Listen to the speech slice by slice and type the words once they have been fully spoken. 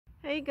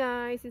Hey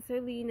guys, it's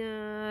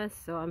Helena.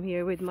 So I'm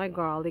here with my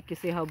garlic. You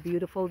see how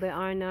beautiful they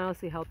are now?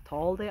 See how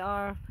tall they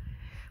are?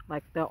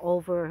 Like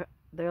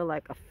they're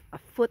like a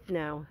foot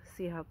now.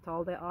 See how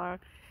tall they are?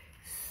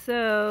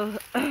 So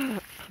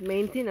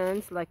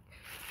maintenance, like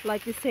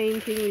the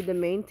same thing with the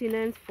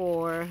maintenance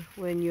for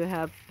when you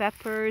have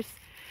peppers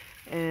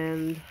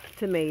and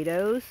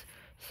tomatoes.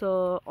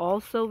 So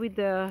also with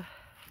the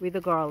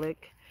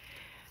garlic,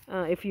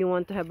 if you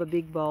want to have a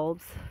big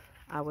bulbs,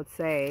 I would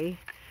say,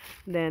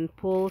 then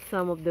pull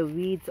some of the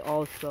weeds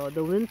also,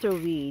 the winter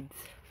weeds.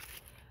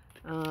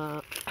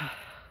 Uh,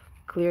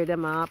 Clear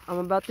them up. I'm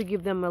about to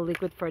give them a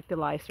liquid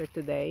fertilizer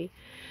today.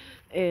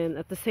 And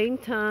at the same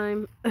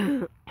time,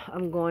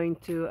 I'm going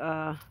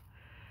to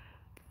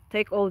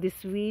take all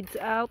these weeds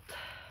out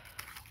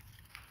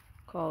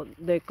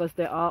because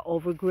they are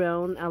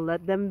overgrown. I'll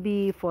let them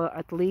be for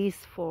at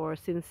least for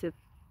since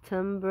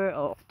September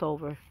or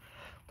October,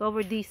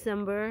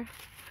 December.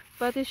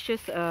 But it's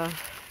just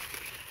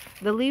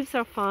the leaves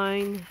are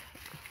fine,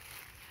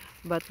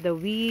 but the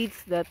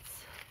weeds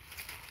that's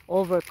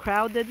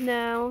overcrowded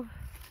now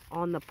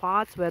on the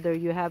pots, whether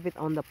you have it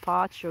on the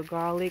pots, your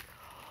garlic,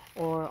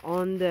 or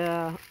on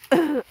the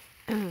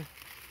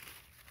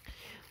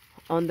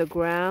on the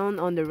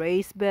ground, on the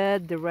raised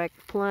bed,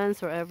 direct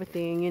plants or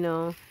everything,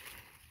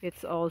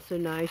 it's also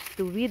nice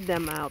to weed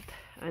them out.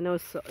 I know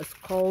it's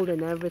cold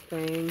and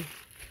everything,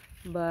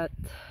 but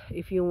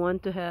if you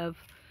want to have,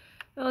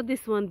 oh,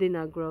 this one did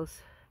not grow.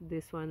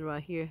 This one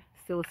right here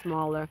still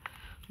smaller,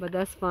 but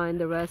that's fine.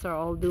 The rest are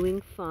all doing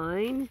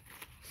fine.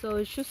 So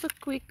it's just a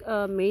quick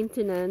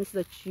maintenance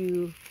that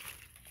you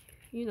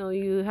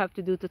have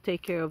to do to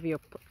take care of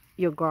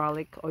your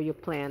garlic or your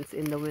plants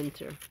in the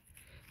winter.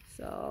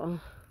 So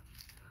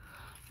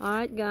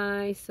alright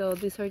guys, so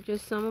these are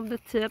just some of the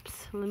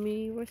tips.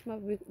 Where's my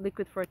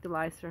liquid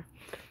fertilizer?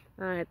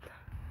 Alright,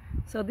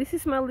 so this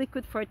is my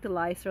liquid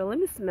fertilizer. Let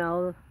me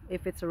smell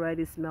if it's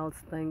already smells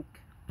stink.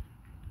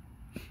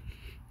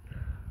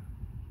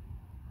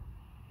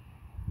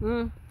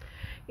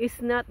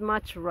 It's not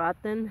much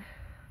rotten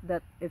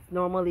that it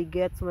normally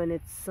gets when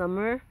it's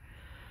summer,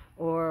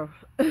 or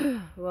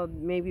well,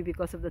 maybe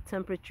because of the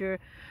temperature,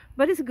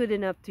 but it's good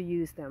enough to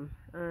use them.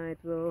 It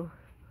will,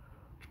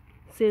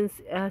 since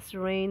it has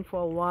rained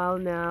for a while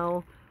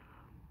now,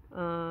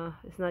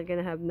 it's not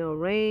gonna have no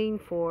rain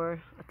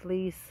for at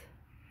least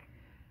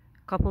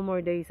a couple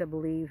more days, I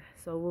believe.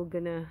 So we're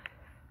gonna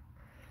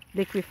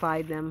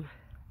liquefy them.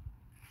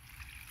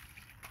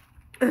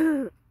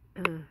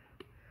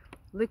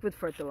 Liquid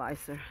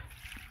fertilizer.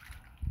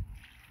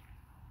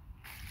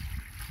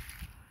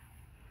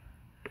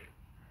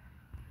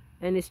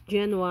 And it's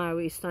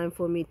January. It's time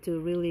for me to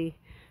really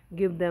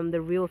give them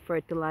the real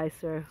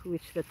fertilizer,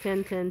 which the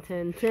 10 10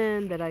 10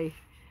 10 that I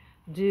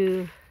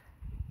do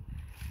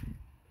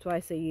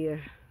twice a year.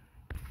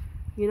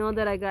 You know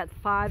that I got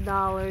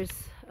 $5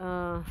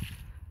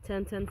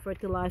 10 10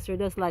 fertilizer.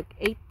 That's like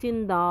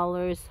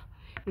 $18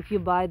 if you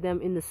buy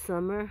them in the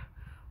summer,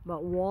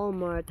 but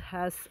Walmart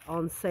has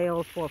on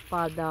sale for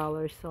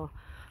 $5. So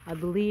I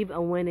believe I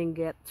went and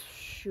get,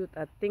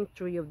 I think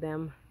 3 of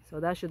them. So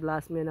that should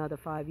last me another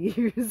 5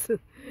 years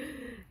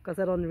because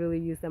I don't really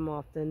use them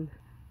often.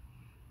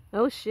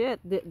 Oh shit,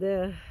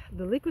 the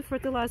liquid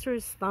fertilizer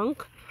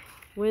stunk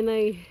when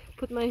I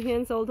put my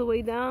hands all the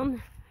way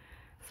down.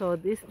 So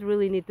this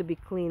really need to be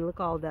clean. Look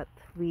all that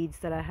weeds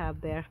that I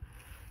have there.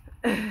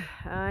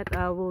 Alright,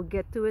 I will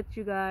get to it,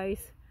 you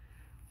guys.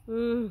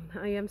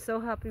 I am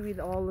so happy with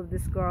all of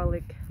this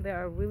garlic. They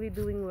are really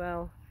doing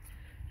well.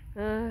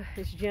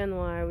 It's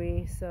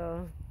January,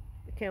 so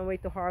I can't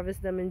wait to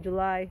harvest them in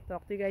July.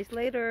 Talk to you guys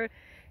later.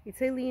 It's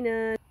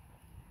Helena.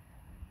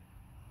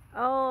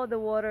 Oh, the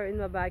water in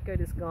my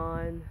backyard is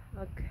gone.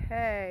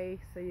 Okay,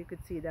 so you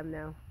could see them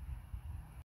now.